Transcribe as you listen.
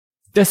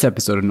This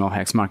episode of No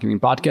Hacks Marketing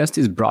Podcast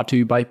is brought to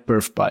you by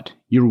PerfBud,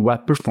 your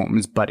web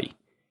performance buddy.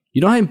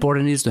 You know how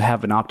important it is to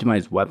have an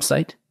optimized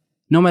website?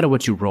 No matter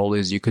what your role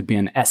is, you could be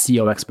an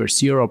SEO expert,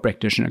 CRO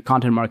practitioner,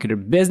 content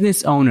marketer,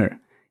 business owner.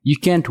 You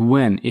can't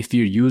win if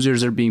your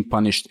users are being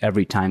punished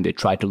every time they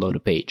try to load a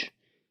page.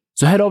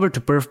 So head over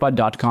to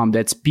perfbud.com,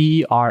 that's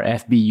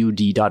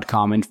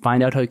PRFBUD.com, and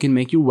find out how you can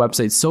make your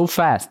website so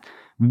fast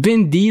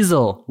Vin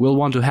Diesel will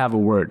want to have a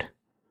word.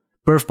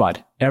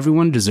 PerfBud,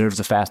 everyone deserves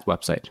a fast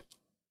website.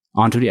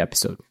 On to the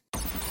episode.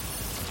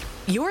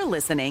 You're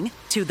listening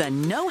to the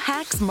No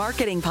Hacks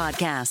Marketing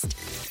Podcast.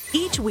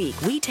 Each week,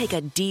 we take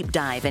a deep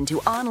dive into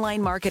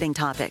online marketing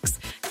topics,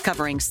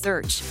 covering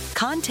search,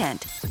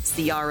 content,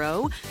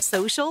 CRO,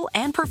 social,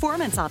 and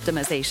performance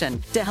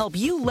optimization to help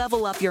you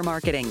level up your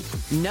marketing.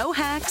 No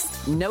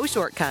hacks, no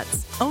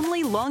shortcuts,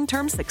 only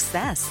long-term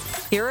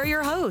success. Here are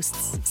your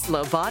hosts,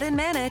 Slobodan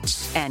Manic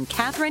and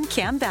Catherine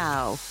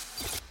Campbell.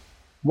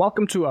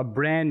 Welcome to a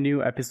brand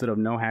new episode of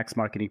No Hacks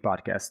Marketing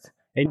Podcast.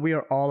 And we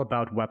are all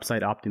about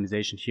website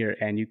optimization here,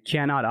 and you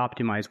cannot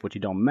optimize what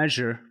you don't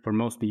measure. For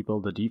most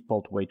people, the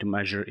default way to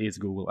measure is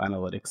Google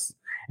Analytics.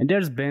 And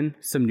there's been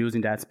some news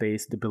in that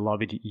space. The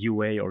beloved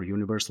UA or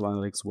Universal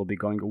Analytics will be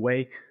going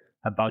away,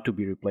 about to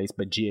be replaced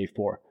by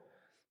GA4.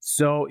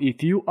 So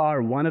if you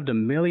are one of the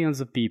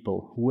millions of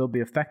people who will be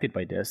affected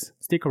by this,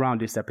 stick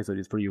around. This episode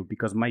is for you,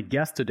 because my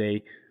guest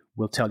today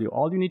will tell you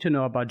all you need to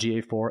know about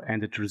GA4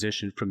 and the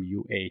transition from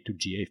UA to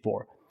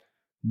GA4.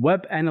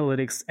 Web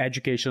analytics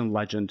education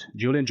legend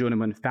Julian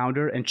Junnemann,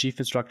 founder and chief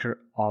instructor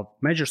of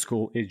Measure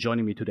School, is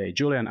joining me today.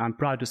 Julian, I'm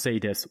proud to say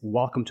this.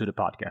 Welcome to the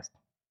podcast.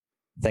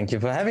 Thank you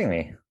for having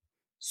me.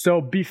 So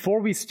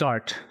before we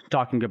start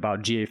talking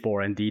about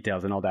GA4 and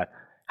details and all that,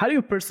 how do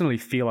you personally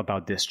feel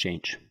about this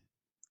change?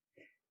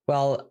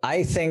 Well,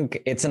 I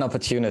think it's an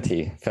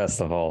opportunity,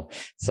 first of all.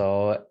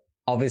 So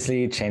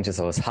obviously, change is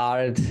always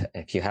hard.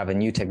 If you have a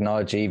new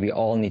technology, we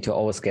all need to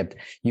always get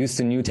used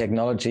to new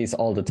technologies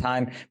all the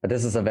time. But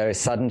this is a very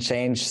sudden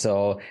change,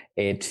 so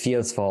it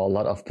feels for a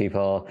lot of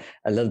people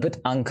a little bit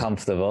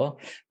uncomfortable.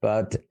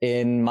 But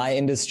in my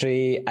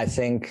industry, I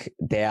think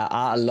there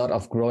are a lot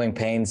of growing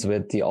pains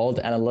with the old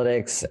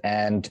analytics,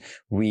 and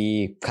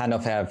we kind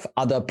of have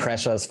other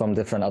pressures from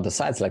different other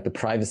sides, like the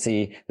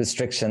privacy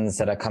restrictions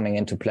that are coming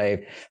into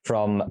play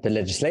from the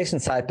legislation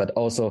side, but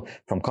also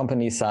from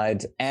company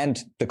side,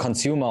 and the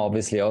consumer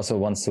obviously also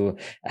wants to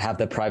have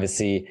their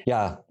privacy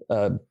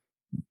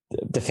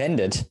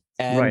defended.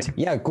 And right.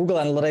 Google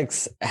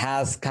Analytics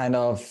has kind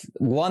of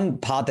one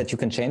part that you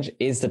can change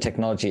is the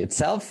technology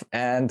itself.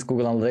 And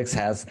Google Analytics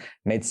has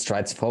made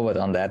strides forward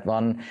on that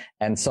one.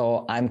 And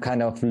so I'm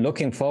kind of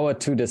looking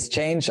forward to this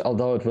change,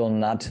 although it will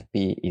not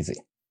be easy.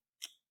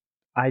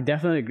 I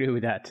definitely agree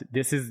with that.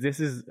 This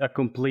is a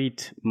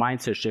complete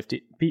mindset shift.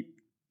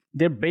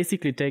 They're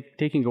basically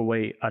taking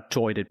away a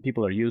toy that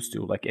people are used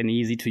to, like an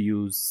easy to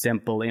use,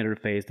 simple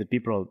interface that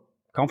people are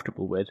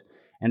comfortable with,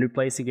 and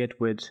replacing it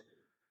with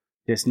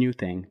this new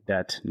thing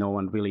that no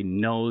one really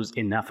knows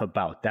enough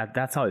about.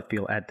 That's how I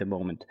feel at the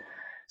moment.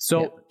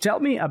 So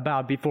Tell me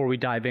about, before we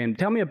dive in,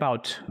 tell me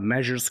about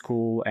Measure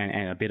School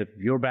and a bit of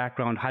your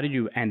background. How did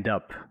you end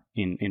up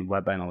in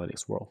web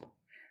analytics world?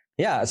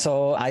 Yeah,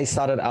 so I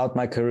started out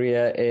my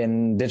career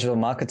in digital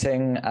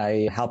marketing.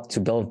 I helped to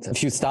build a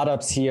few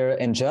startups here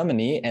in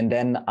Germany. And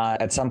then I,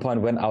 at some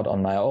point, went out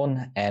on my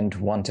own and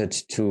wanted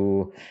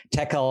to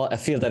tackle a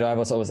field that I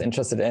was always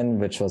interested in,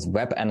 which was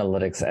web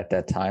analytics at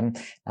that time.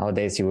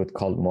 Nowadays, you would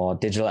call it more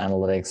digital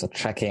analytics or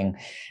tracking.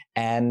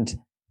 And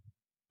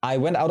I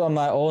went out on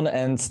my own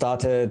and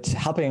started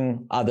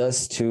helping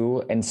others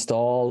to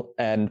install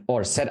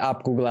or set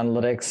up Google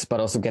Analytics,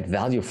 but also get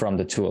value from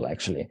the tool,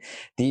 actually.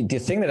 The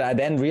thing that I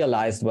then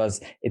realized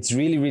was it's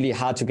really, really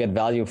hard to get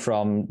value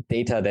from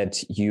data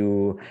that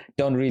you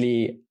don't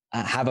really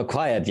have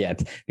acquired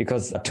yet,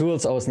 because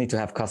tools always need to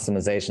have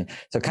customization.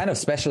 So kind of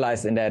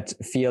specialized in that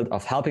field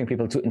of helping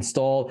people to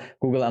install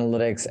Google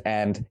Analytics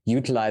and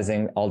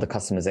utilizing all the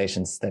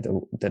customizations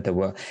that there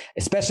were.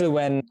 Especially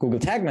when Google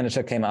Tag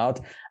Manager came out,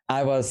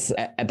 I was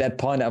at that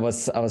point, I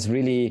was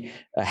really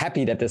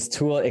happy that this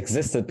tool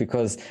existed,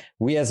 because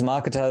we as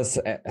marketers,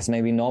 as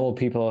maybe normal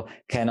people,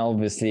 can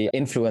obviously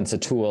influence a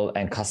tool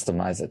and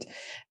customize it.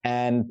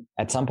 And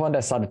at some point I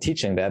started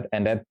teaching that,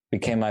 and that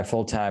became my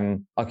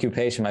full-time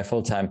occupation, my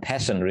full-time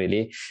passion,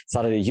 really.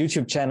 Started a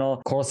YouTube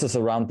channel, courses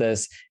around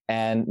this.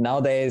 And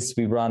nowadays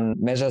we run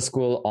Measure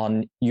School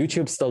on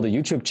YouTube, still the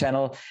YouTube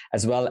channel,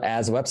 as well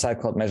as a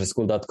website called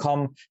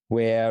measureschool.com,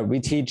 where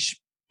we teach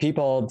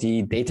people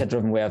the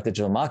data-driven way of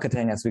digital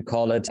marketing, as we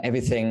call it,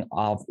 everything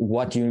of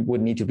what you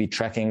would need to be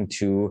tracking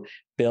to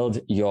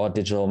build your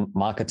digital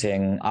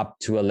marketing up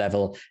to a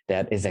level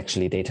that is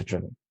actually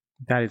data-driven.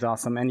 That is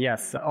awesome. And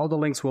yes, all the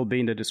links will be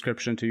in the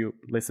description to you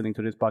listening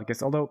to this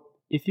podcast. Although,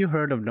 if you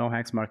heard of No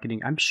Hacks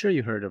Marketing, I'm sure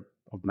you heard of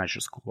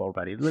Measure School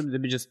already. Let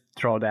me just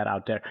throw that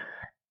out there.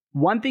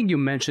 One thing you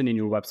mentioned in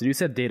your website, you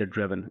said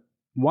data-driven.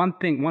 One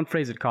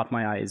phrase that caught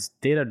my eye is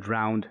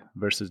data-drowned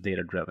versus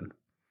data-driven.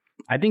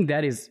 I think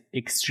that is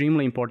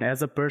extremely important.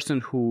 As a person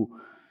who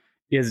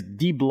is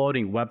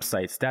debloating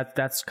websites.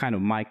 That's kind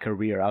of my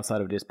career outside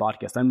of this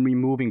podcast. I'm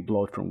removing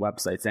bloat from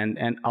websites.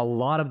 And a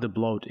lot of the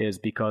bloat is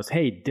because,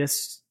 hey,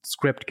 this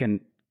script can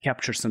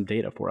capture some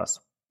data for us.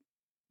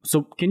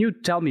 So can you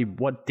tell me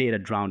what data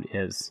drown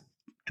is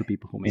to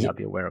people who may not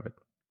be aware of it?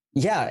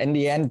 Yeah, in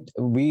the end,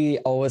 we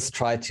always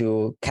try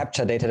to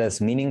capture data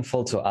that's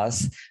meaningful to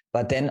us,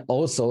 but then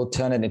also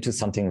turn it into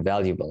something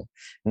valuable.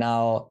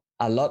 Now,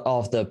 a lot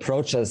of the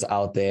approaches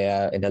out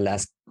there in the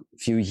last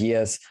few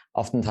years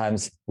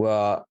oftentimes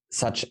were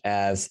such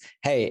as,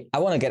 hey, I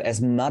want to get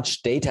as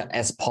much data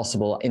as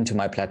possible into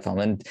my platform.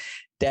 And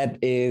that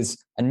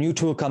is a new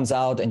tool comes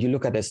out and you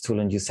look at this tool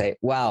and you say,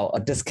 wow,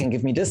 this can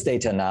give me this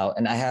data now.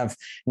 And I have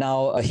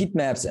now heat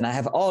maps and I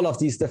have all of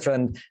these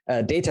different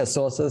data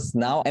sources.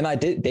 Now, am I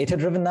data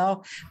driven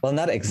now? Well,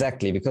 not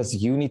exactly, because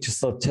you need to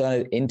still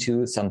turn it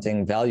into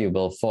something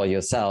valuable for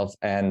yourself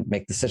and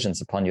make decisions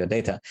upon your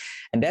data.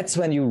 And that's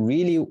when you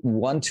really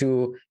want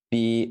to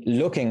be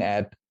looking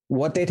at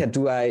what data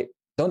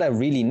don't I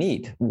really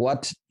need?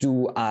 What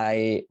do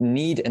I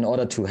need in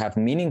order to have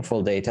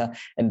meaningful data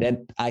and that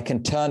I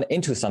can turn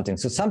into something?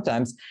 So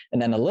sometimes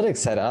an analytics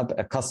setup,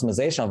 a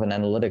customization of an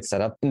analytics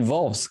setup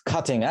involves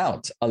cutting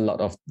out a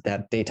lot of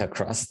that data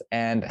crust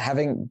and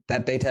having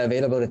that data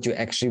available that you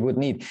actually would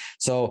need.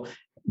 So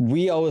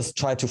we always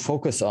try to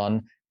focus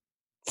on,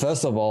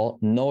 first of all,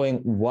 knowing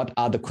what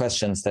are the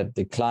questions that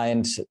the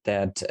client,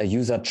 that a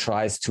user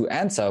tries to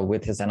answer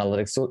with his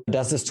analytics. So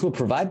does this tool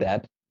provide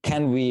that?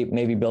 Can we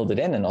maybe build it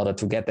in order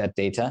to get that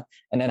data?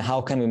 And then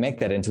how can we make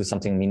that into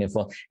something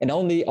meaningful? And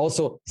only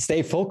also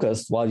stay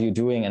focused while you're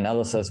doing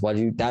analysis, while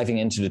you're diving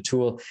into the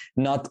tool,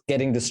 not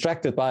getting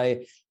distracted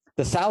by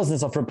the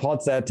thousands of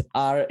reports that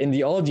are in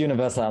the old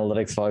Universal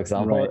Analytics, for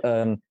example.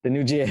 Right. The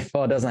new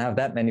GA4 doesn't have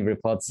that many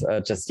reports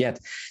just yet.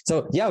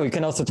 So yeah, we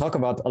can also talk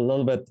about a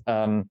little bit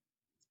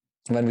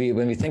when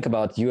we think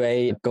about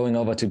UA going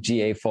over to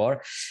GA4.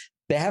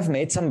 They have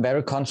made some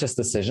very conscious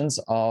decisions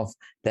of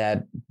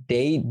that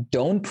they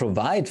don't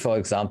provide, for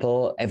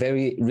example, a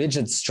very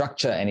rigid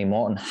structure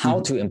anymore on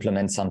how to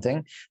implement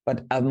something,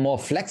 but a more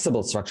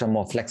flexible structure,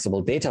 more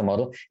flexible data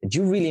model that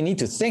you really need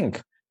to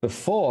think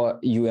before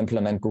you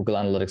implement Google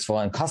Analytics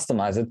 4 and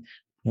customize it.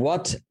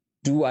 What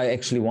do I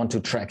actually want to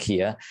track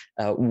here?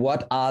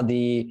 What are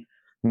the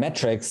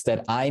metrics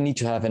that I need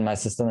to have in my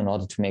system in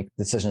order to make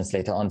decisions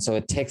later on? So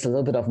it takes a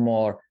little bit of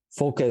more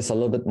focus, a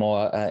little bit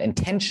more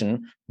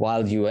intention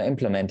while you are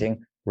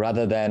implementing,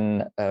 rather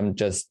than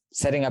just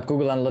setting up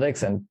Google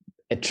Analytics and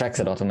it tracks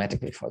it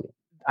automatically for you.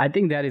 I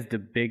think that is the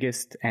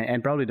biggest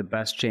and probably the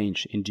best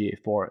change in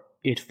GA4.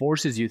 It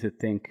forces you to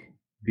think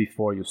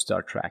before you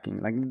start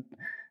tracking. Like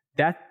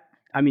that,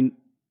 I mean,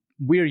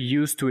 we're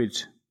used to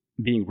it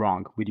being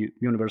wrong with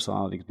Universal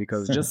Analytics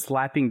because just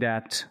slapping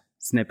that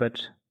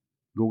snippet,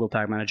 Google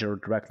Tag Manager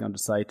directly on the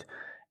site,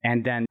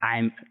 and then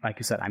I'm, like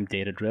you said, I'm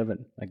data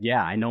driven. Like,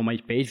 yeah, I know my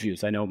page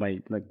views. I know my,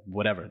 like,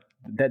 whatever.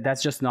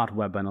 That's just not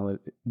web analytics.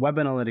 Web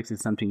analytics is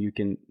something you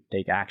can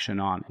take action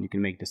on and you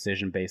can make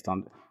decision based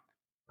on.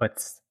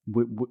 But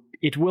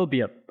it will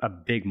be a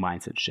big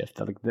mindset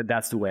shift. Like,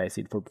 that's the way I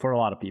see it for a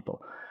lot of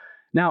people.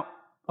 Now,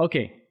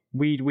 okay,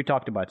 we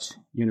talked about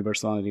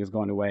Universal Analytics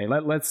going away.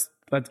 Let's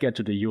get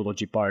to the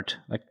eulogy part.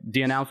 Like,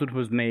 the announcement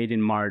was made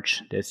in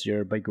March this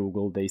year by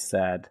Google. They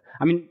said,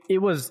 I mean, it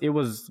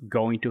was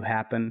going to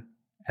happen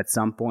at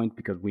some point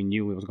because we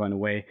knew it was going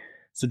away.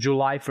 So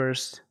July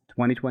 1st,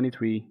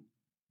 2023,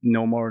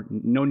 no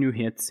new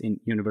hits in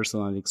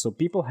Universal Analytics. So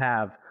people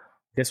have,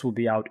 this will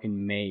be out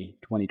in May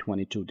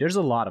 2022. There's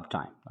a lot of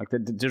time. Like,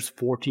 there's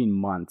 14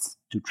 months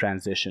to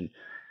transition.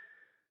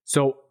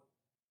 So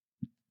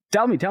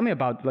tell me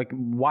about, like,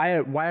 why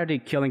are they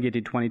killing it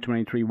in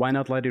 2023? Why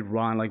not let it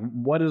run? Like,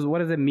 what does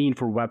it mean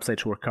for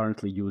websites who are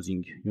currently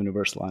using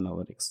Universal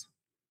Analytics?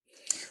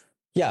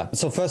 Yeah.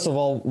 So first of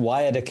all,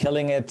 why are they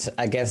killing it?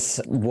 I guess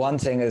one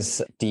thing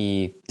is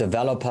the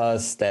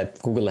developers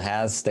that Google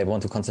has, they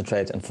want to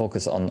concentrate and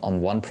focus on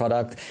one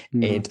product.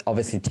 Mm-hmm. It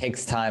obviously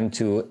takes time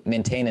to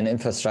maintain an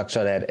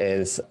infrastructure that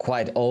is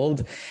quite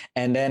old.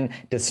 And then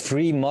this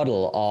free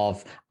model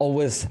of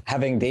always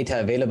having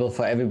data available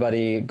for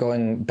everybody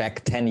going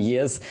back 10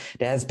 years,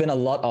 there has been a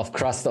lot of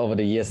crust over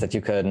the years that you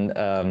can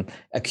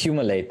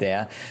accumulate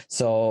there.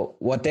 So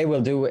what they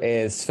will do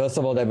is, first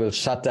of all, they will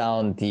shut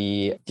down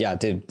the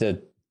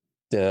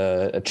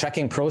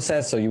tracking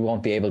process, so you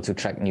won't be able to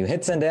track new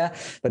hits in there,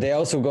 but they're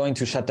also going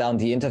to shut down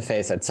the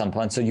interface at some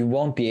point. So you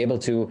won't be able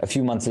to, a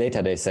few months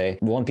later, they say,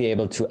 won't be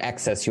able to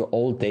access your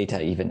old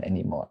data even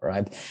anymore,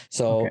 right?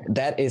 So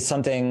that is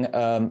something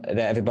that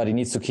everybody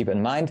needs to keep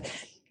in mind.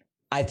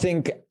 I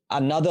think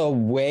another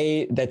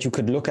way that you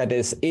could look at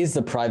this is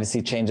the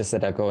privacy changes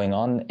that are going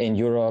on in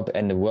Europe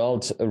and the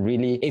world.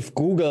 Really, if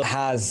Google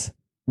has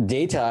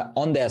data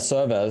on their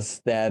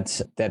servers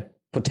that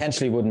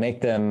potentially would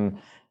make them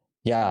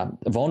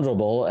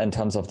vulnerable in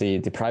terms of the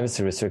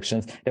privacy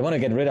restrictions. They want to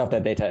get rid of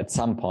that data at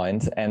some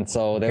point. And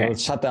so they will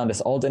shut down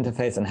this old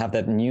interface and have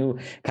that new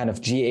kind of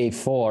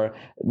GA4,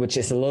 which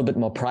is a little bit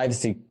more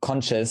privacy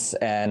conscious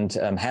and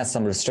has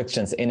some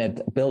restrictions in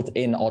it built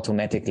in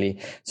automatically.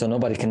 So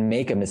nobody can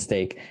make a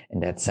mistake in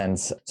that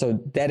sense. So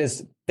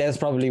there's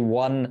probably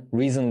one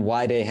reason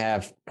why they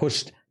have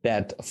pushed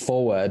that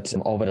forward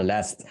over the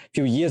last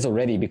few years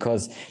already,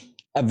 because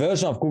a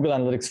version of Google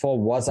Analytics 4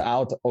 was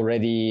out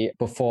already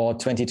before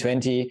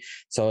 2020.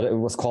 So it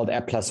was called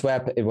App Plus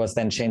Web. It was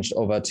then changed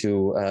over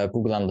to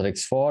Google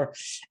Analytics 4.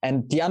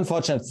 And the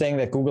unfortunate thing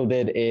that Google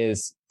did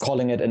is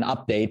calling it an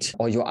update,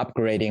 or you're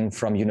upgrading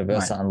from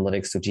Universal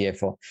Analytics to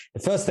GA4.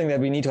 The first thing that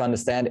we need to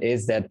understand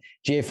is that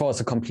GA4 is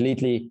a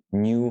completely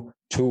new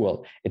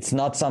tool. It's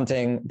not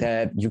something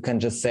that you can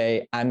just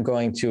say, I'm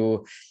going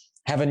to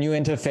have a new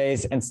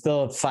interface and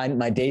still find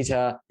my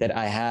data that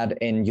I had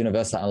in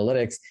Universal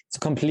Analytics. It's a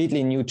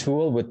completely new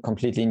tool with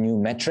completely new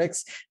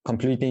metrics,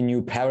 completely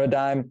new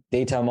paradigm,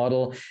 data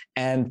model,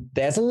 and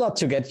there's a lot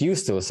to get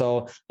used to.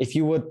 So if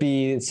you would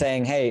be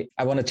saying, hey,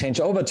 I want to change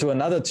over to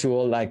another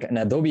tool like an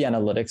Adobe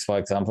Analytics, for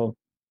example,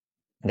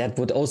 that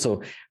would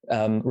also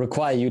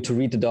require you to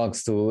read the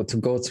docs, to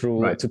go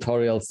through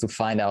tutorials to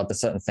find out the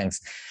certain things.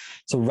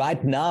 So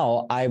right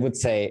now, I would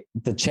say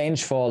the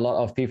change for a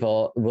lot of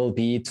people will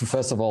be to,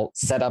 first of all,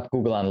 set up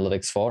Google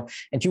Analytics 4.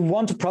 And you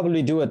want to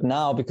probably do it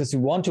now because you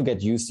want to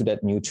get used to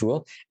that new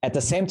tool. At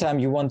the same time,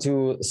 you want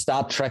to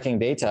start tracking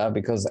data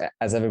because,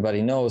 as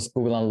everybody knows,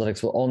 Google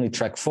Analytics will only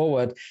track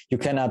forward. You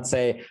cannot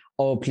say,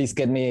 oh, please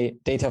get me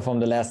data from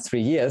the last 3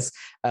 years.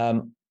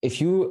 If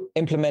you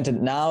implement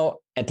it now,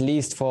 at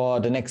least for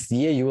the next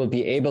year, you will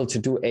be able to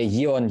do a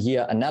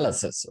year-on-year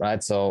analysis,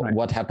 right? So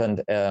what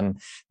happened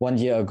 1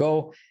 year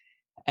ago?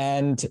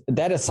 And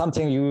that is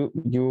something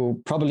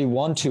you probably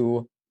want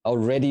to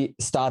already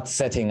start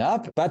setting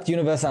up, but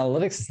Universal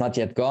Analytics is not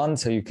yet gone.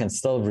 So you can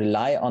still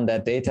rely on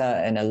that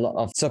data. And a lot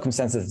of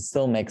circumstances, it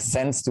still makes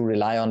sense to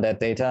rely on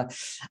that data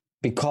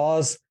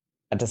because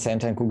at the same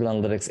time, Google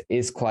Analytics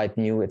is quite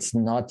new. It's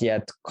not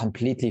yet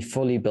completely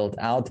fully built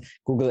out.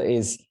 Google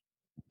is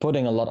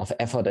putting a lot of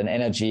effort and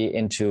energy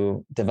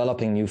into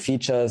developing new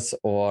features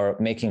or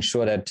making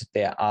sure that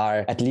there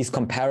are at least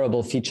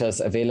comparable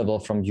features available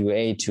from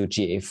UA to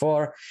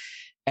GA4.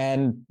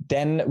 And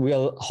then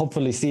we'll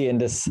hopefully see in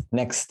this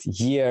next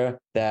year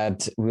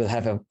that we'll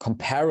have a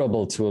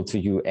comparable tool to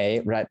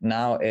UA. Right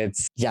now, it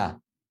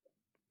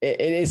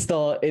is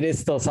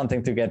still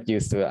something to get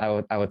used to.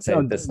 I would say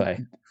it this way.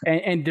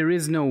 And there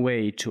is no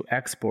way to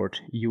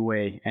export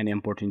UA and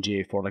import in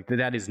GA4. Like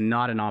that is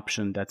not an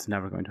option. That's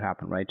never going to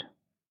happen, right?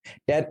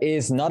 That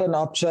is not an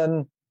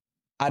option.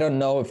 I don't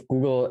know if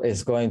Google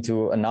is going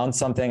to announce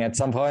something at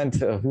some point.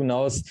 Who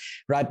knows?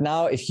 Right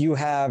now, if you're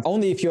a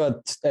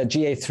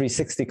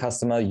GA360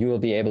 customer, you will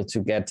be able to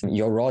get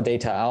your raw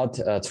data out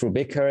through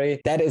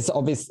BigQuery. That is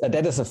obvious.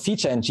 That is a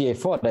feature in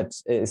GA4 that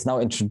is now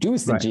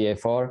introduced in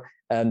GA4.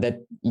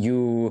 That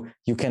you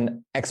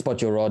can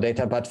export your raw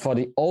data, but for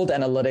the old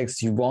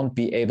analytics, you won't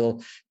be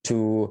able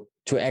to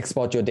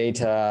export your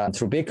data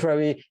through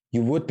BigQuery.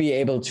 You would be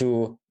able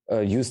to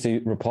use the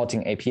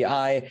reporting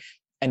API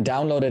and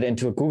download it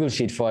into a Google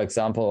Sheet, for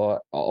example,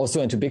 or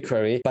also into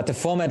BigQuery. But the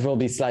format will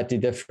be slightly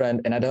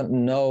different. And I don't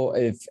know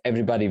if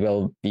everybody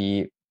will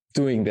be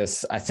doing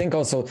this. I think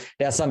also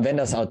there are some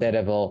vendors out there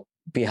that will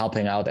be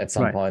helping out at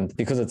some point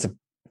because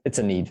it's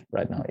a need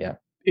right now. Yeah,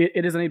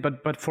 it is a need,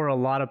 but for a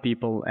lot of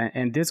people,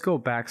 and this goes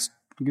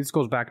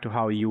back to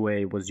how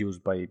UA was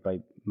used by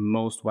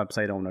most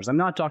website owners. I'm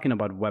not talking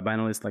about web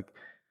analysts. Like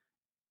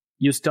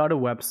you start a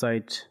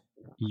website,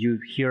 you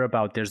hear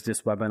about there's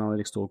this web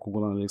analytics tool,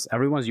 Google Analytics.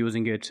 Everyone's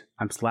using it.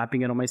 I'm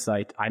slapping it on my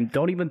site. I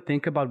don't even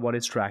think about what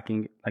it's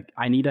tracking. Like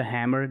I need a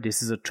hammer.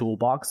 This is a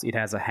toolbox. It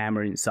has a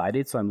hammer inside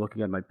it. So I'm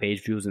looking at my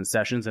page views and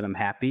sessions and I'm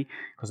happy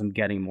because I'm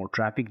getting more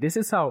traffic. This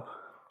is how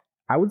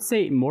I would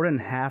say more than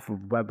half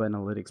of web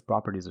analytics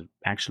properties are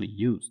actually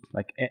used.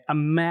 Like a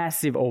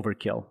massive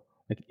overkill.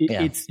 Like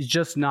it's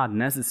just not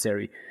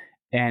necessary.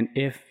 And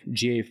if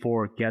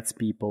GA4 gets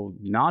people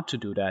not to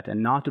do that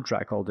and not to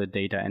track all the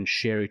data and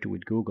share it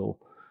with Google,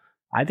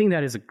 I think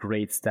that is a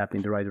great step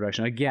in the right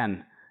direction.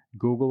 Again,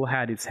 Google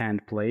had its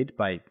hand played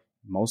by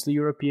mostly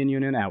European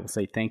Union. I would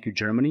say thank you,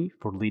 Germany,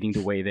 for leading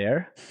the way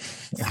there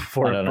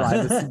for a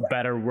privacy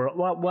better world.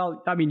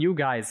 Well, I mean, you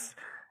guys,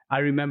 I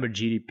remember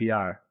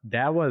GDPR.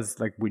 That was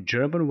like with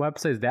German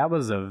websites, that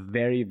was a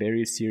very,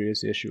 very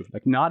serious issue.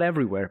 Like not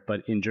everywhere,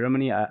 but in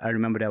Germany, I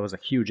remember that was a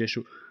huge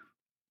issue.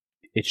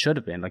 It should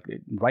have been, like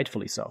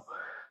rightfully so.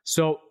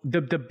 So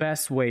the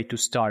best way to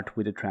start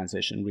with the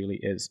transition really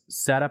is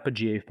set up a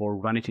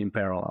GA4, run it in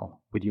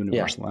parallel with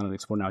Universal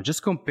Analytics for now.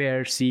 Just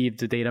compare, see if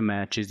the data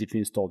matches, if you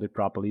installed it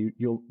properly.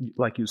 You'll,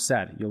 like you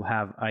said, you'll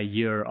have a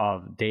year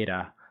of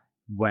data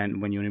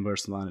when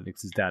Universal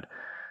Analytics is dead.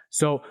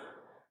 So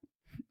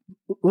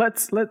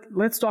let's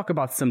talk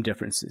about some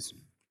differences.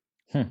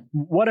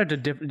 What are the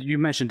different? You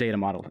mentioned data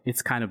model.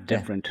 It's kind of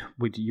different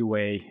with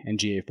UA and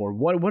GA4.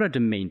 What are the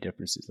main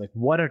differences? Like,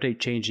 what are they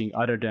changing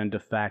other than the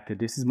fact that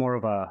this is more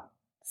of a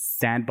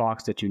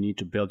sandbox that you need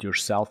to build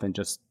yourself and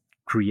just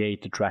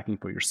create the tracking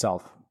for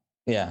yourself.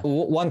 Yeah.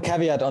 One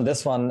caveat on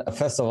this one,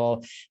 first of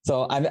all.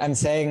 So I'm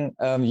saying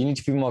you need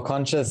to be more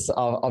conscious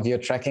of your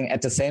tracking.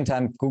 At the same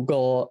time,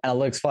 Google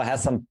Analytics 4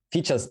 has some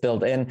features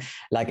built in,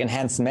 like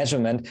enhanced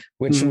measurement,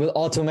 which will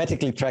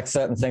automatically track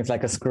certain things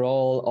like a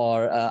scroll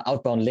or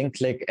outbound link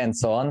click and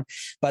so on.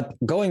 But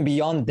going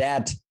beyond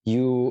that,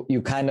 you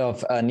kind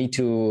of need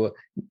to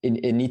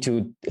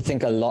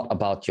think a lot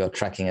about your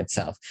tracking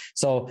itself.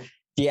 So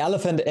the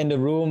elephant in the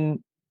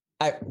room,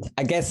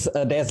 I guess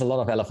there's a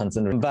lot of elephants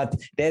in the room, but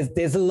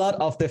there's a lot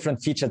of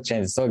different feature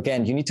changes. So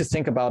again, you need to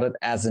think about it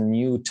as a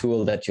new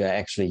tool that you're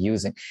actually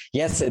using.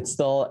 Yes, it's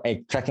still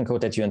a tracking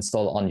code that you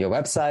install on your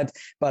website,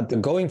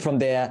 but going from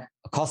there,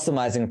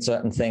 customizing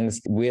certain things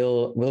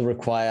will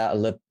require a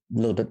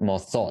little bit more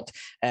thought.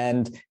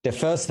 And the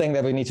first thing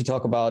that we need to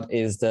talk about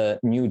is the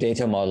new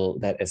data model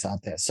that is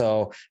out there.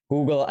 So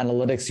Google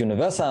Analytics,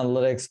 Universal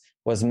Analytics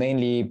was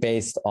mainly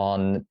based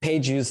on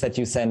page views that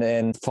you send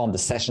in, form the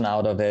session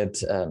out of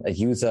it, a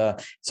user.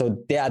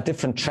 So there are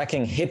different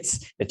tracking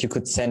hits that you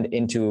could send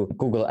into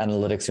Google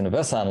Analytics,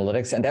 Universal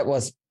Analytics. And that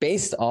was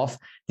based off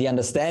the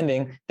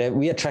understanding that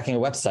we are tracking a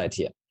website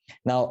here.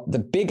 Now, the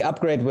big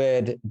upgrade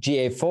with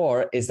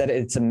GA4 is that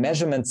it's a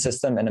measurement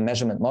system and a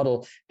measurement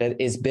model that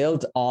is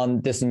built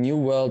on this new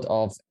world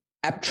of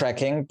app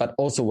tracking, but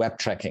also web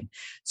tracking,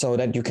 so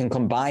that you can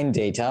combine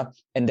data,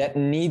 and that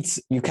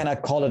you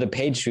cannot call it a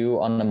page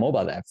view on a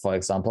mobile app, for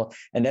example.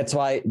 And that's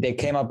why they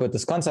came up with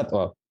this concept,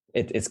 or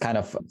it's kind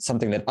of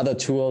something that other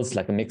tools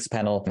like a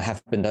Mixpanel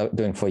have been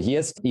doing for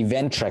years,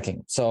 event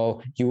tracking.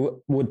 So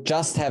you would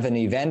just have an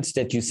event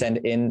that you send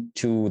in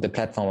to the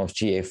platform of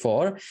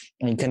GA4,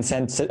 and you can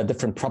send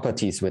different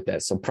properties with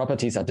this. So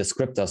properties are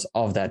descriptors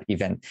of that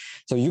event.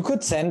 So you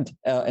could send,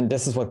 and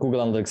this is what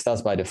Google Analytics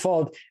does by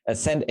default,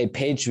 send a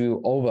page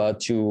view over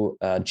to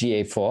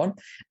GA4,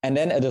 and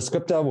then a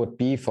descriptor would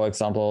be, for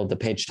example, the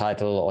page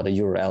title or the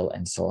URL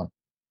and so on.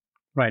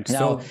 Right.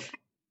 Now, so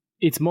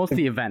it's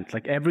mostly event,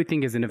 like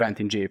everything is an event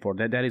in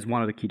GA4. That is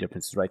one of the key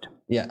differences, right?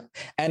 Yeah.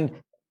 And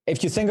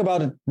if you think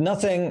about it,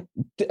 nothing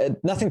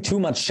too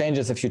much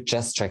changes if you're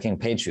just tracking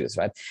page views,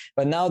 right?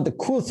 But now the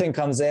cool thing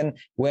comes in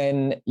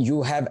when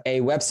you have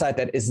a website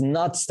that is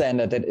not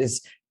standard,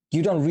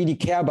 you don't really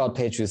care about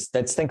page views.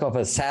 Let's think of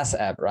a SaaS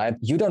app, right?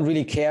 You don't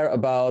really care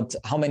about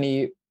how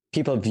many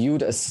people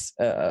viewed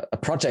a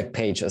project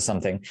page or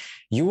something.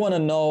 You want to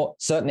know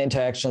certain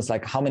interactions,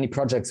 like how many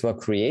projects were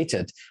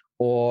created,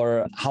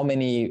 or how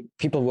many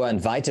people were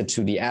invited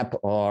to the app,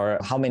 or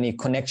how many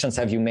connections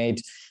have you made,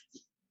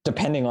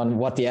 depending on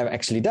what the app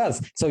actually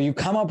does. So you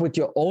come up with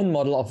your own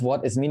model of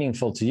what is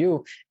meaningful to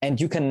you, and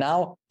you can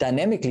now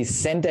dynamically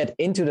send that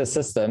into the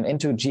system,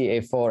 into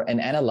GA4, and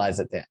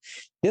analyze it there.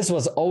 This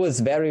was always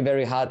very,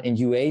 very hard in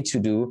UA to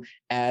do,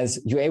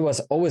 as UA was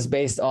always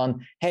based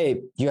on,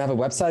 hey, you have a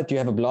website, you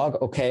have a blog,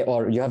 okay,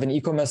 or you have an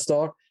e-commerce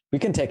store, we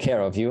can take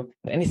care of you.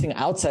 Anything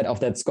outside of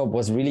that scope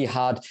was really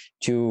hard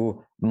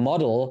to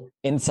model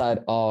inside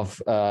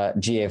of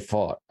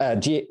GA4,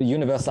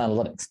 Universal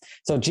Analytics.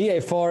 So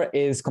GA4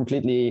 is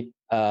completely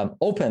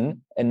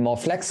open and more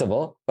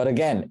flexible. But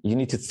again, you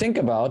need to think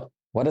about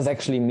what is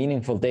actually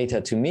meaningful data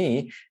to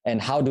me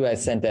and how do I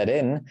send that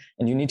in?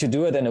 And you need to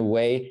do it in a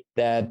way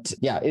that,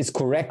 is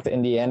correct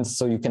in the end,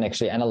 so you can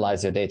actually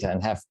analyze your data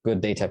and have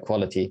good data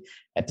quality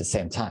at the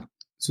same time.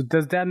 So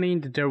does that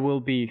mean that there will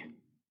be,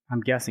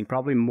 I'm guessing,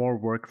 probably more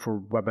work for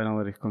web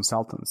analytics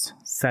consultants,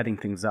 setting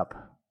things up,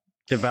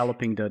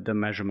 developing the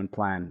measurement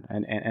plan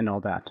and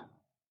all that?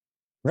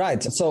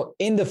 Right. So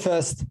in the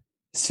first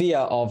sphere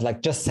of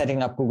like just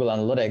setting up Google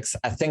Analytics,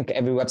 I think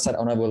every website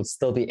owner will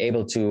still be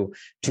able to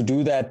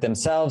do that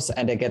themselves,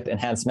 and they get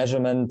enhanced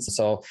measurement.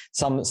 So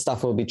some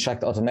stuff will be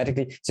tracked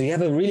automatically. So you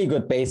have a really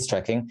good base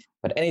tracking,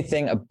 but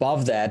anything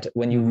above that,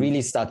 when you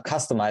really start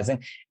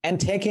customizing and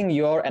taking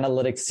your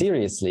analytics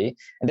seriously,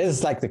 and this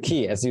is like the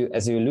key, as you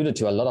alluded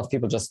to, a lot of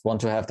people just want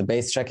to have the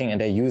base tracking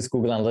and they use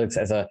Google Analytics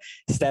as a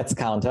stats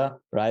counter,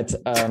 right?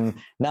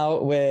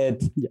 Now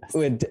with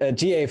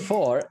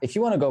GA4, if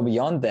you want to go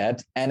beyond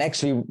that and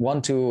actually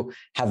want to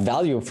have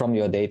value from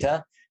your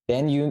data,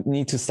 then you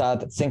need to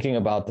start thinking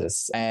about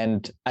this.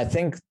 And I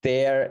think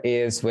there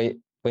is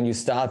when you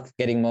start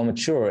getting more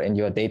mature in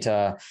your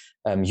data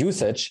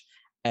usage.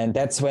 And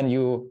that's when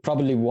you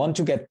probably want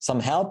to get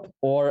some help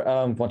or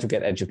want to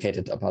get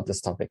educated about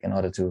this topic in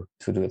order to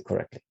do it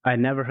correctly. I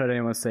never heard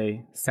anyone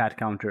say stat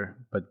counter,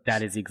 but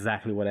that is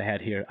exactly what I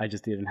had here. I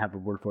just didn't have a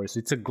word for it. So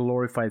it's a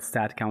glorified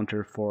stat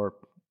counter for,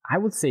 I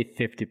would say,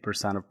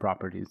 50% of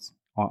properties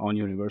on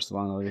Universal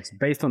Analytics,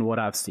 based on what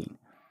I've seen.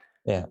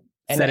 Yeah.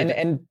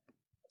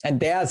 And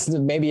there's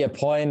maybe a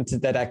point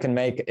that I can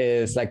make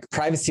is like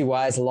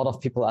privacy-wise, a lot of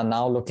people are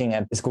now looking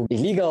at, is Google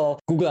illegal?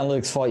 Google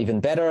Analytics 4 even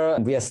better?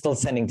 We are still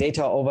sending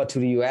data over to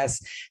the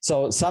US.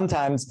 So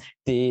sometimes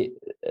the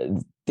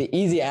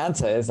easy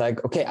answer is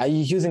like, okay, are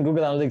you using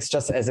Google Analytics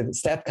just as a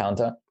stat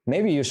counter?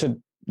 Maybe you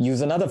should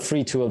use another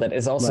free tool that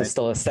is also Right.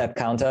 still a stat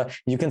counter.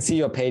 You can see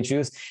your page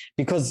views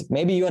because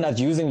maybe you're not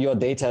using your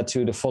data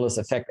to the fullest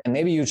effect. And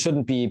maybe you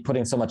shouldn't be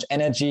putting so much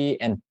energy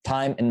and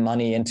time and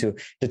money into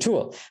the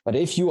tool. But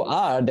if you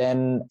are,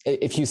 then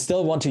if you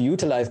still want to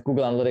utilize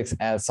Google Analytics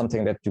as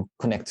something that you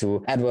connect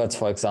to AdWords,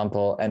 for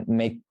example, and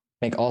make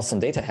awesome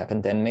data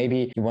happen, then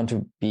maybe you want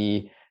to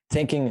be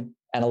taking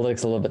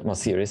analytics a little bit more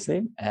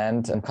seriously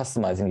and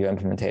customizing your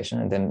implementation.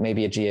 And then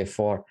maybe a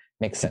GA4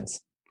 makes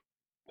sense.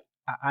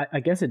 I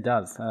guess it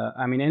does.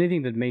 I mean,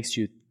 anything that makes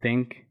you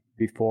think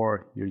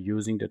before you're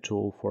using the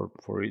tool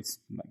for its,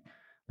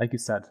 like you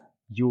said,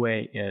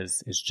 UA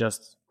is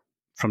just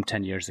from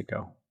 10 years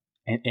ago.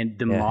 And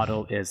the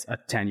model is a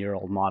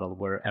 10-year-old model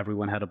where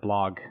everyone had a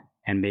blog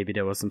and maybe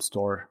there was some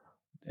store,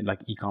 like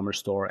e-commerce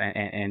store,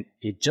 and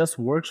it just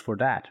works for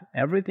that.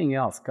 Everything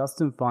else,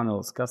 custom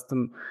funnels,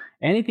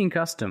 anything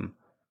custom,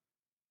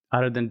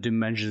 other than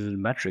dimensions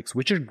and metrics,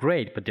 which are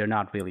great, but they're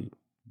not really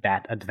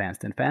that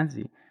advanced and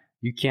fancy.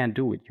 You can't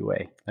do with UA.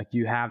 Like,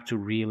 you have to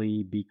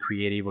really be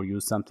creative or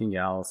use something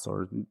else,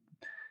 or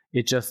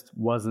it just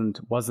wasn't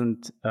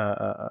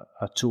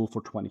a tool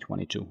for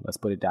 2022. Let's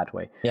put it that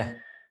way. Yeah.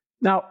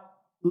 Now,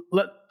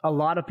 a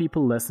lot of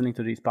people listening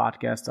to these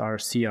podcasts are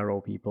CRO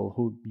people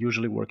who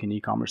usually work in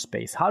e-commerce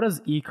space. How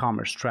does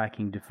e-commerce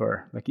tracking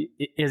differ? Like,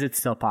 is it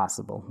still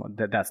possible?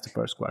 That's the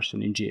first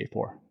question in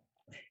GA4.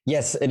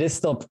 Yes, it is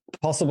still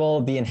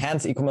possible. The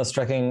enhanced e-commerce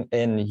tracking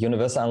in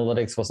Universal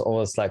Analytics was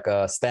always like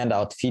a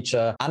standout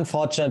feature.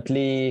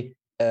 Unfortunately,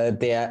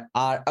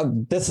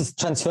 this is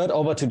transferred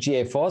over to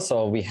GA4.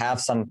 So we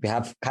have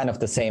kind of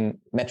the same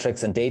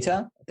metrics and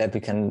data that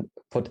we can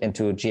put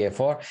into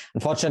GA4.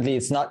 Unfortunately,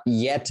 it's not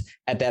yet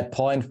at that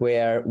point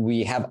where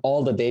we have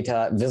all the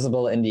data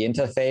visible in the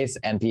interface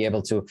and be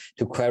able to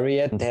query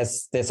it.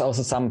 There's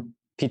also some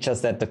features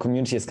that the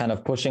community is kind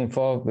of pushing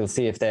for. We'll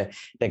see if they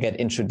get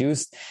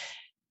introduced.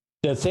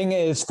 The thing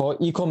is, for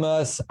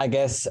e-commerce, I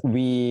guess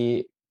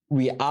we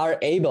are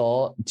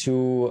able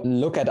to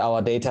look at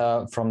our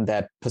data from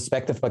that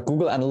perspective, but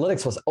Google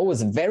Analytics was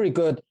always very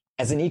good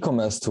as an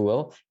e-commerce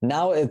tool.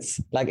 Now it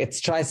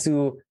tries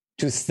to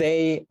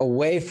stay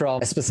away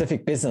from a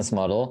specific business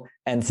model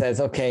and says,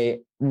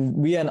 okay,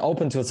 we are an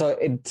open tool. So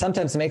it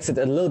sometimes makes it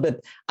a little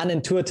bit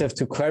unintuitive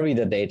to query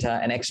the data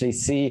and actually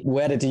see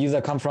where did the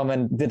user come from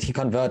and did he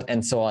convert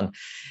and so on.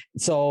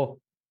 So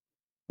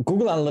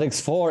Google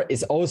Analytics 4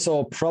 is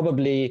also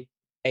probably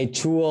a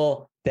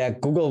tool that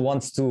Google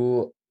wants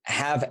to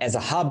have as a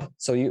hub.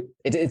 So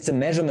it's a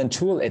measurement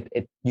tool.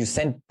 You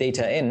send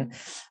data in,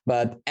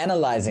 but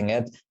analyzing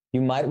it,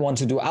 you might want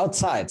to do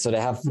outside. So they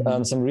have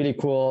some really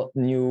cool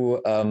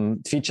new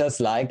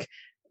features like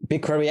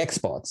BigQuery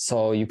export.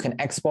 So you can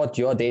export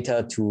your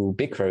data to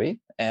BigQuery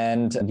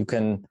and you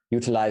can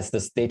utilize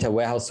this data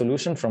warehouse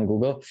solution from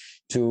Google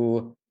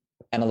to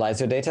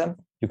analyze your data.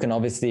 You can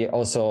obviously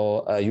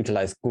also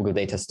utilize Google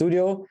Data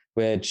Studio,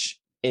 which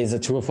is a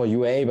tool for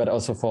UA, but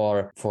also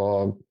for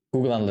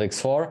Google Analytics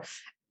 4.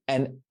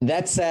 And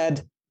that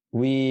said,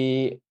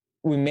 we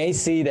may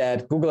see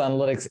that Google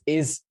Analytics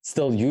is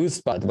still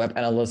used by the web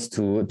analysts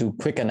to do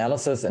quick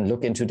analysis and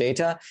look into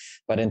data.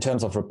 But in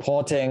terms of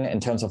reporting, in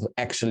terms of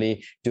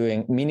actually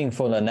doing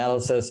meaningful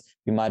analysis,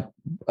 you might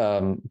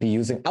be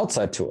using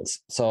outside tools.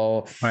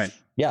 So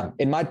yeah,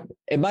 it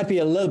might be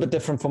a little bit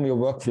different from your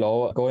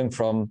workflow going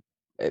from,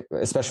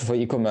 especially for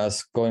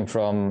e-commerce, going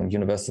from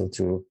Universal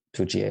to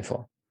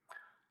GA4.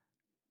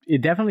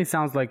 It definitely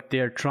sounds like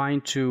they're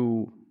trying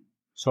to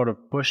sort of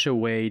push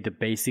away the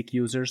basic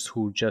users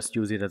who just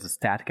use it as a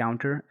stat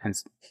counter. And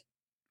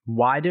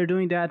why they're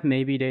doing that,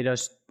 maybe they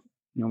just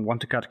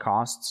want to cut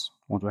costs,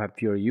 want to have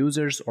fewer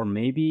users, or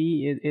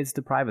maybe it's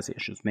the privacy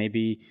issues.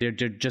 Maybe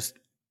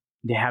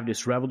they have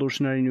this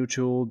revolutionary new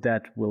tool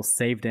that will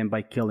save them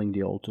by killing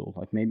the old tool.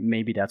 Like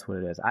maybe that's what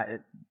it is.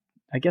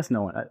 I guess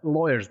no one,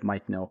 lawyers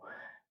might know.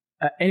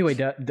 Anyway,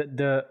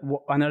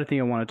 another thing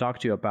I want to talk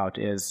to you about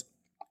is,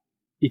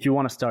 if you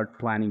want to start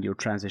planning your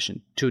transition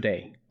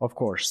today, of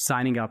course,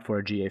 signing up for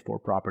a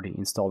GA4 property,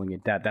 installing it,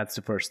 that's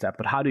the first step.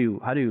 But how do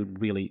you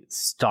really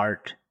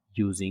start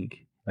using,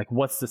 like,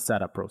 what's the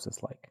setup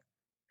process like?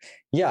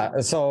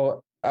 Yeah,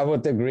 so I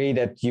would agree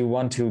that you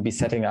want to be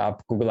setting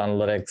up Google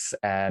Analytics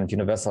and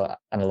Universal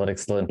Analytics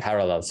still in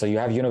parallel. So you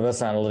have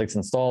Universal Analytics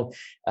installed,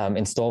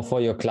 install for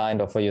your client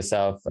or for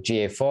yourself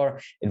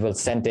GA4. It will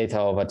send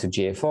data over to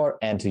GA4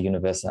 and to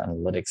Universal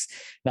Analytics.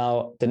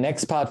 Now, the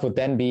next part would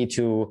then be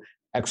to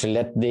actually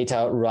let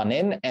data run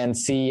in and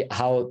see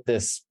how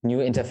this new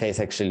interface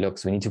actually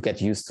looks. We need to get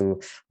used to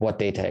what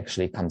data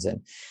actually comes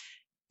in.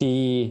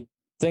 The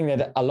thing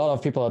that a lot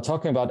of people are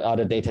talking about are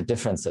the data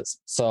differences.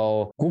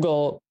 So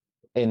Google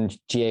in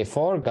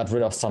GA4 got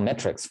rid of some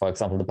metrics. For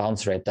example, the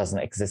bounce rate doesn't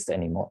exist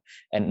anymore.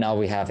 And now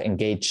we have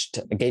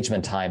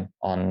engagement time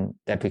on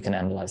that we can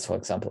analyze, for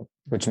example,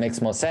 which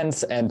makes more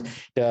sense. And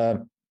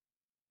the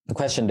The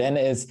question then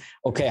is,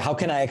 okay, how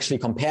can I actually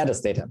compare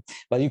this data?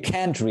 Well, you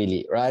can't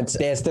really, right?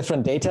 There's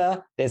different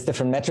data, there's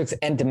different metrics,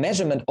 and the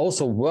measurement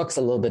also works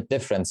a little bit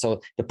different.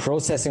 So the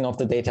processing of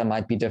the data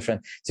might be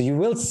different. So you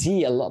will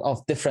see a lot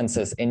of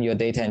differences in your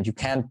data, and you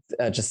can't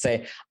just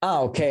say,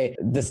 okay,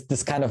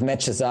 this kind of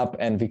matches up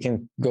and we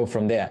can go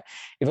from there.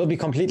 It will be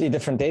completely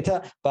different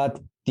data, but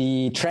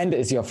the trend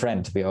is your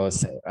friend, we always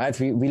say, right?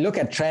 We look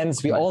at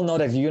trends. We all know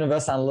that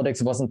Universal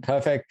Analytics wasn't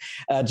perfect.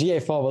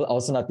 GA4 will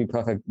also not be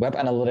perfect. Web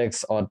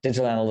analytics or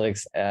digital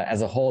analytics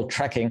as a whole,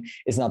 tracking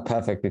is not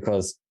perfect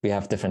because we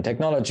have different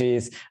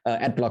technologies,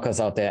 ad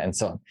blockers out there and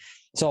so on.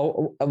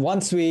 So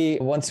once we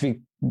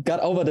got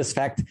over this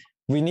fact,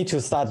 we need to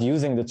start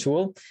using the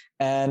tool.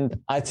 And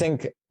I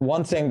think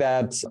one thing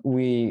that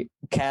we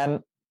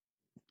can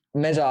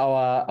measure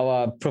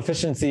our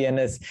proficiency in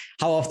is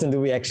how often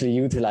do we actually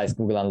utilize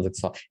Google Analytics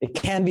for. It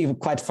can be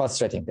quite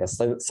frustrating. There's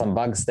some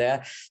bugs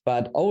there,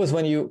 but always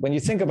when you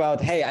think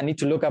about, hey, I need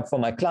to look up for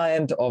my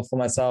client or for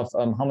myself,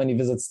 how many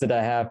visits did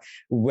I have?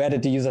 Where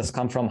did the users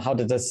come from? How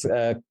did this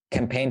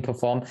campaign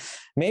perform?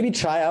 Maybe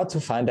try out to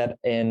find that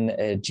in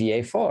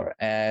GA4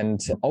 and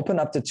open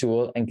up the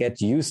tool and get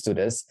used to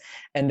this.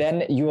 And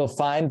then you will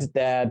find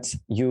that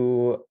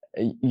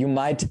you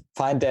might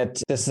find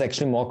that this is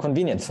actually more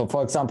convenient. So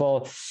for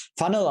example,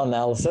 funnel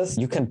analysis,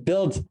 you can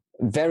build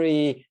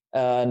very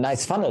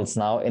nice funnels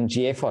now in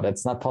GA4.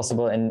 That's not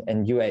possible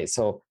in UA.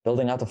 So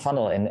building out a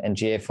funnel in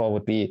GA4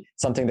 would be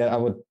something that I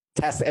would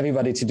task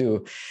everybody to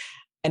do.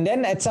 And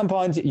then at some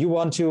point, you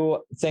want to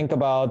think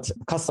about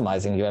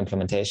customizing your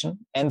implementation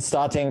and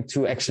starting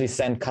to actually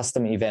send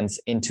custom events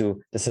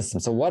into the system.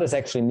 So what is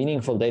actually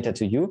meaningful data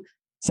to you?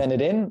 Send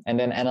it in and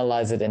then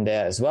analyze it in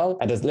there as well.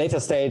 At a later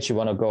stage, you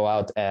want to go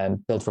out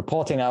and build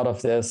reporting out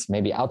of this,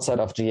 maybe outside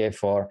of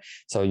GA4.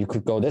 So you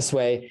could go this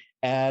way.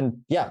 And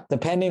yeah,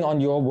 depending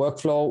on your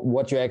workflow,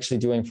 what you're actually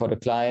doing for the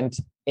client,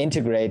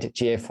 integrate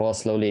GA4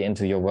 slowly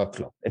into your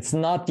workflow. It's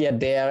not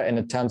yet there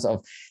in terms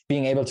of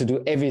being able to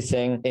do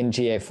everything in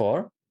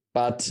GA4.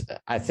 But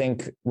I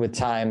think with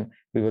time,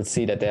 we will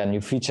see that there are new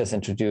features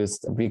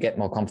introduced. We get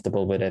more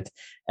comfortable with it.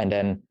 And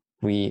then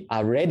we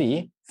are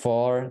ready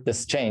for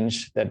this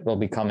change that will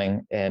be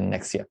coming in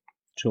next year.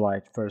 July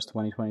 1st,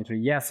 2023.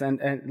 Yes, and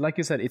like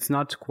you said, it's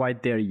not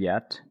quite there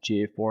yet.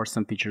 GA4,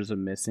 some features are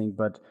missing,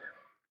 but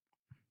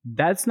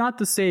that's not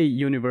to say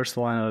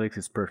Universal Analytics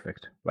is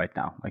perfect right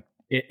now. Like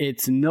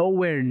it's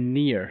nowhere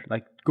near.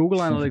 Like Google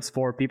Analytics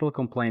 4, people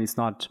complain it's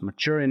not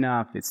mature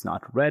enough, it's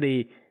not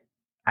ready.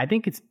 I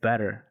think it's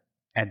better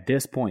at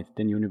this point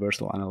than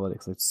Universal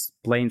Analytics. It's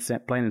plain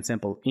and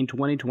simple. In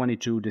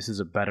 2022, this is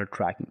a better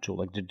tracking tool.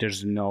 Like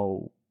there's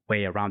no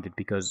way around it,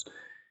 because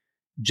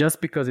just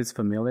because it's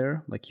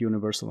familiar, like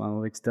Universal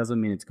Analytics, doesn't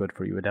mean it's good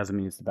for you. It doesn't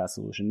mean it's the best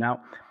solution.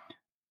 Now,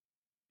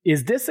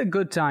 is this a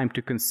good time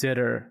to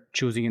consider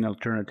choosing an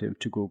alternative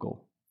to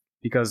Google?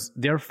 Because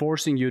they're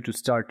forcing you to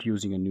start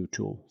using a new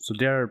tool. So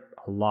there are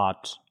a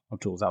lot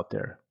of tools out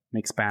there.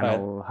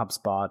 Mixpanel, right.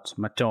 HubSpot,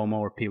 Matomo,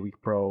 or Piwik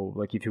Pro,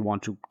 like if you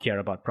want to care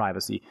about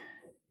privacy.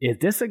 Is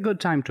this a good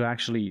time to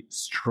actually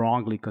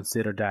strongly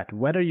consider that,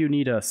 whether you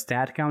need a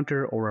stat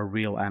counter or a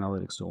real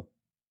analytics tool?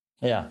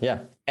 Yeah.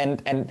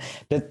 And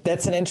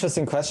that's an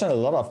interesting question. A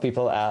lot of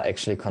people are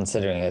actually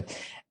considering it.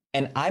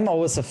 And I'm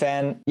always a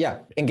fan,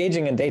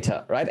 engaging in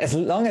data, right? As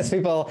long as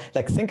people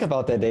think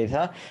about their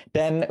data,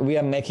 then we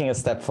are making a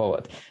step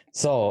forward.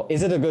 So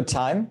is it a good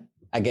time?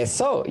 I guess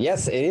so.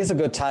 Yes, it is a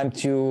good time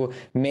to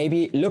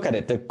maybe look at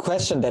it. The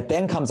question that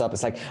then comes up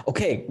is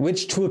okay,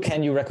 which tool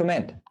can you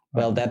recommend?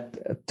 Well,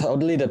 that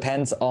totally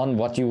depends on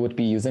what you would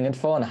be using it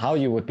for and how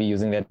you would be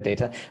using that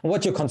data and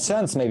what your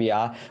concerns maybe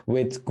are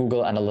with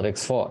Google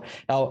Analytics 4.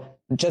 Now,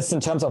 just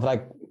in terms of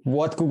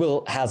what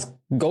Google has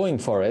going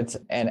for it,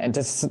 and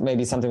this is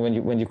maybe something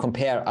when you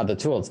compare other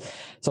tools.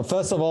 So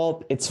first of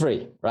all, it's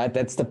free, right?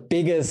 That's the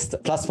biggest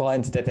plus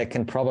point that I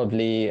can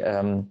probably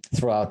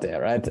throw out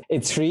there, right?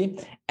 It's free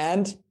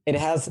and it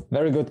has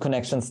very good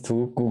connections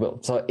to Google.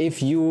 So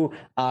if you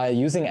are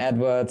using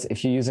AdWords,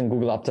 if you're using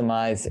Google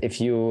Optimize,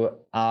 if you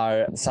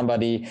are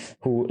somebody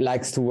who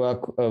likes to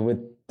work with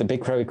the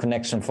BigQuery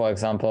connection, for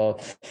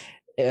example,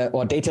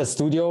 or Data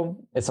Studio,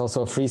 it's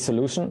also a free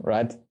solution,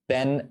 right?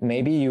 Then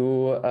maybe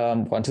you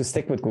want to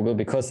stick with Google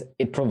because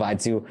it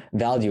provides you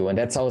value. And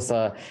that's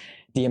also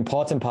the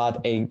important part.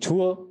 A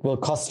tool will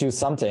cost you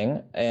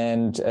something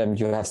and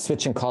you have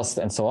switching costs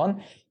and so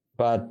on.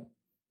 But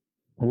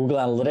Google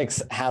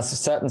Analytics has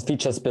certain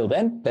features built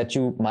in that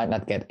you might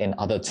not get in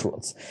other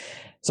tools.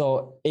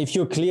 So if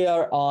you're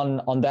clear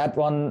on that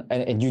one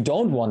and you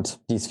don't want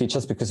these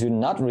features because you're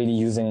not really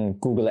using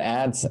Google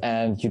Ads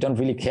and you don't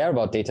really care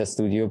about Data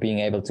Studio being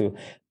able to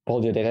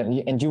pull your data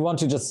and you want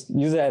to just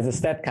use it as a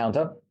stat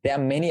counter, there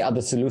are many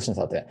other solutions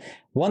out there.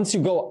 Once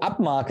you go up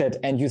market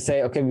and you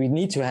say, okay, we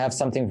need to have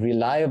something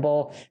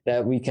reliable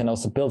that we can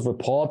also build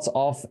reports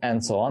off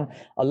and so on.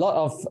 A lot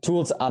of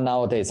tools are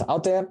nowadays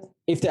out there.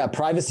 If there are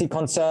privacy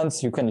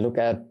concerns, you can look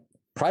at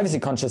privacy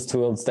conscious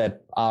tools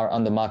that are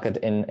on the market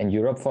in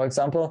Europe, for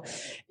example.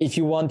 If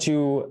you want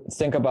to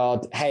think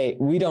about, hey,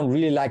 we don't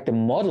really like the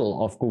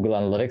model of Google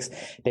Analytics,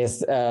 there's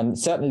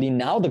certainly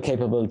now the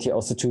capability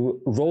also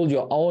to roll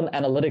your own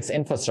analytics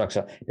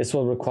infrastructure. This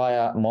will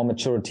require more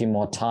maturity,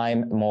 more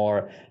time,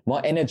 more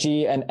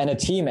energy and a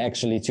team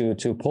actually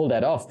to pull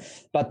that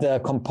off. But the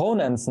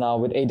components now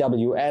with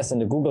AWS and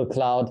the Google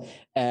Cloud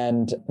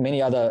and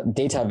many other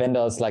data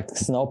vendors like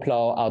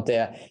Snowplow out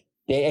there,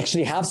 they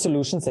actually have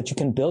solutions that you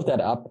can build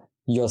that up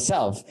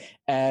yourself.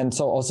 And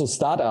so also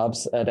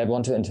startups that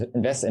want to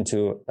invest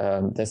into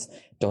this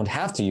don't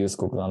have to use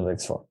Google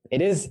Analytics for.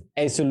 It is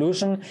a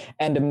solution,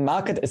 and the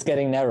market is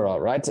getting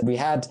narrower, right? We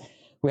had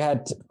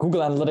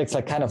Google Analytics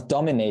like kind of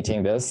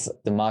dominating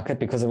the market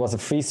because it was a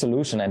free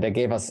solution and they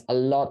gave us a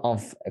lot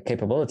of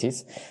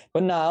capabilities.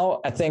 But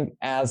now I think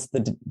as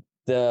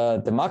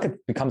the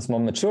market becomes more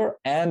mature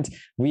and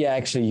we are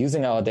actually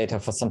using our data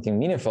for something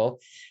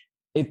meaningful,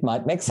 it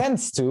might make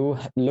sense to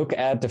look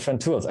at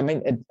different tools. I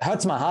mean, it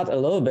hurts my heart a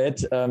little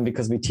bit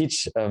because we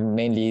teach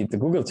mainly the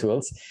Google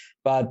tools,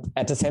 but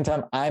at the same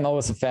time, I'm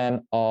always a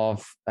fan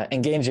of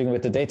engaging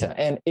with the data.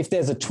 And if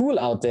there's a tool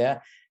out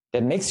there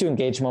that makes you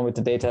engage more with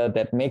the data,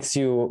 that makes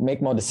you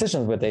make more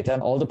decisions with data,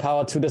 all the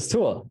power to this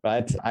tool,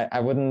 right? I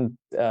wouldn't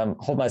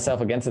hold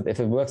myself against it. If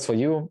it works for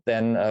you,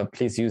 then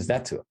please use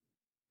that tool.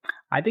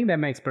 I think that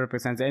makes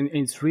perfect sense. And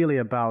it's really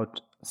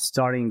about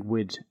starting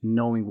with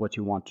knowing what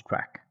you want to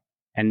track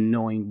and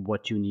knowing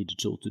what you need the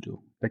tool to do.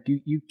 Like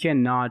you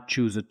cannot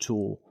choose a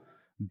tool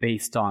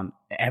based on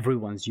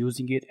everyone's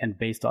using it and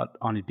based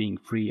on it being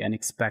free and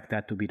expect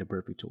that to be the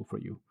perfect tool for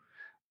you.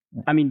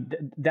 I mean,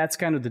 that's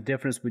kind of the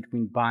difference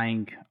between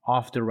buying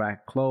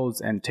off-the-rack clothes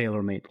and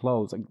tailor-made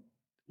clothes. Like,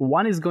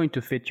 one is going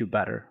to fit you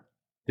better.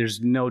 There's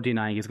no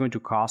denying it's going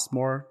to cost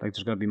more. Like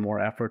there's going to be more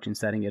effort in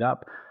setting it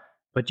up,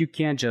 but you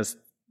can't just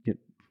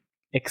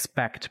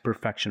expect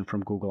perfection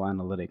from Google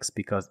Analytics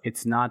because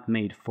it's not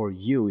made for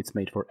you, it's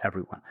made for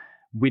everyone.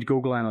 With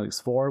Google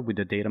Analytics 4, with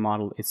the data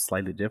model, it's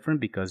slightly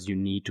different because you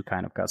need to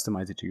kind of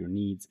customize it to your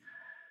needs.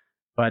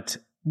 But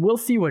we'll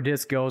see where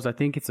this goes. I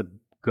think it's a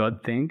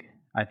good thing.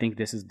 I think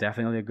this is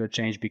definitely a good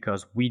change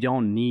because we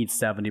don't need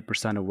 70%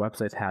 of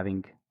websites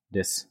having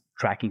this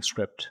tracking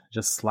script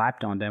just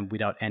slapped on them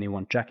without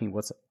anyone checking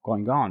what's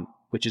going on,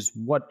 which is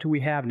what do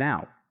we have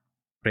now,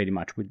 pretty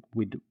much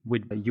with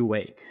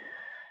UA.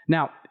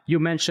 Now, you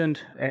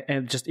mentioned,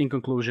 and just in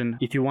conclusion,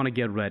 if you want to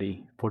get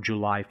ready for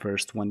July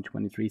 1st,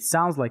 2023,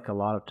 sounds like a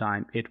lot of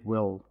time. It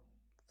will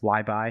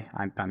fly by.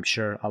 I'm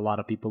sure a lot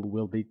of people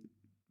will be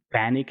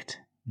panicked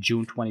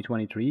June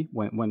 2023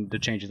 when the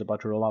change is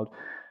about to roll out.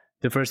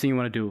 The first thing you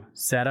want to do,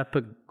 set up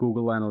a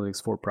Google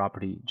Analytics 4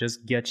 property.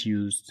 Just get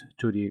used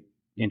to the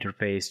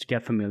interface,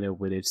 get familiar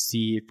with it,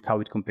 see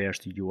how it compares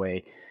to UA.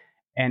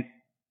 And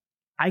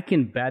I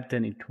can bet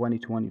that in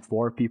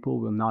 2024, people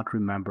will not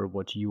remember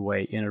what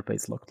UA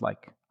interface looked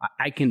like.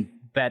 I can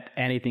bet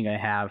anything I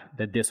have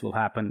that this will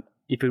happen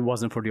if it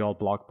wasn't for the old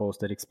blog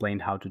post that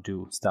explained how to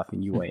do stuff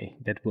in UA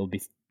that will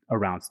be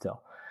around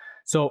still.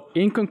 So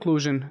in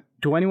conclusion,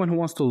 to anyone who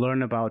wants to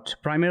learn about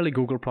primarily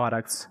Google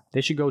products,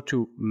 they should go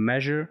to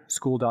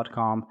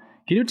measureschool.com.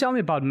 Can you tell me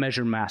about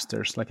Measure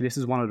Masters? Like this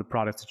is one of the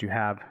products that you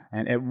have,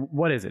 and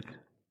what is it?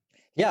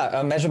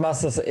 Yeah, Measure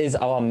Masters is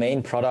our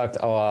main product,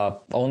 our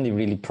only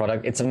really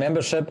product. It's a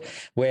membership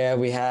where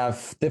we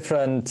have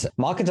different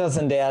marketers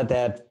in there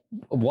that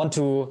want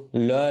to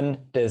learn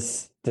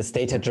this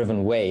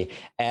data-driven way.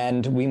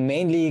 And we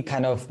mainly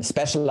kind of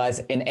specialize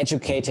in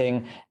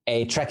educating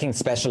a tracking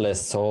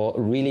specialist. So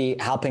really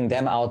helping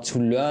them out to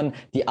learn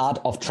the art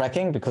of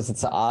tracking, because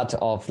it's the art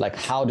of like,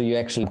 how do you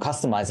actually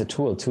customize a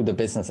tool to the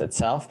business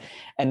itself?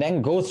 And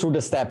then go through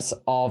the steps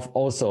of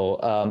also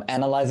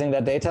analyzing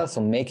that data.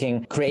 So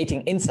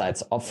creating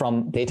insights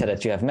from data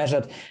that you have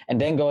measured, and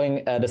then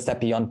going the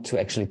step beyond to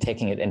actually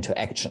taking it into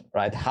action,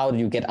 right? How do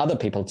you get other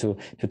people to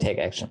take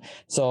action?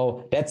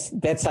 So that's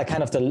like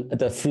kind of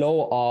the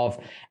flow of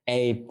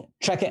a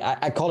tracking,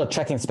 I call it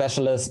tracking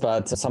specialist,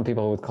 but some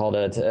people would call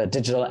it a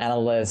digital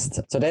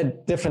analyst. So there are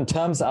different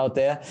terms out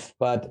there.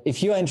 But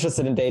if you are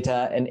interested in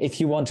data and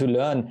if you want to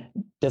learn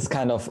this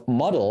kind of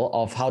model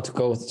of how to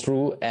go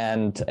through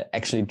and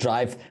actually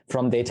drive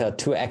from data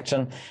to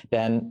action,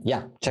 then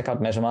yeah, check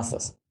out Measure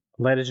Masters.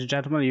 Ladies and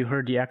gentlemen, you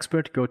heard the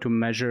expert. Go to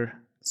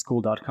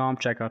measureschool.com,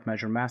 check out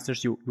Measure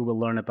Masters. You will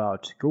learn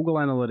about Google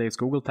Analytics,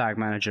 Google Tag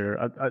Manager,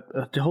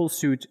 a whole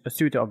suite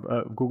of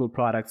Google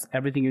products.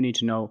 Everything you need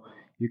to know,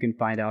 you can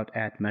find out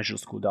at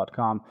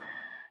measureschool.com.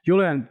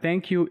 Julian,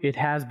 thank you. It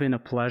has been a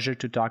pleasure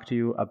to talk to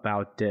you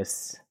about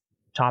this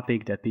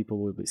topic that people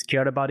will be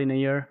scared about in a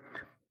year.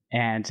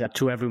 And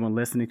to everyone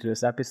listening to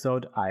this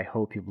episode, I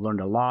hope you've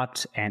learned a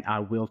lot, and I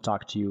will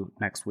talk to you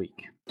next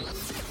week.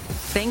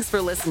 Thanks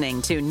for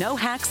listening to No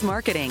Hacks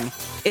Marketing.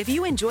 If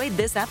you enjoyed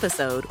this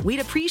episode,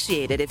 we'd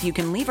appreciate it if you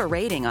can leave a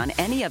rating on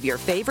any of your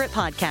favorite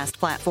podcast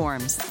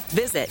platforms.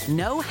 Visit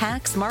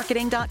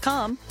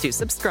nohacksmarketing.com to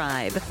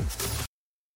subscribe.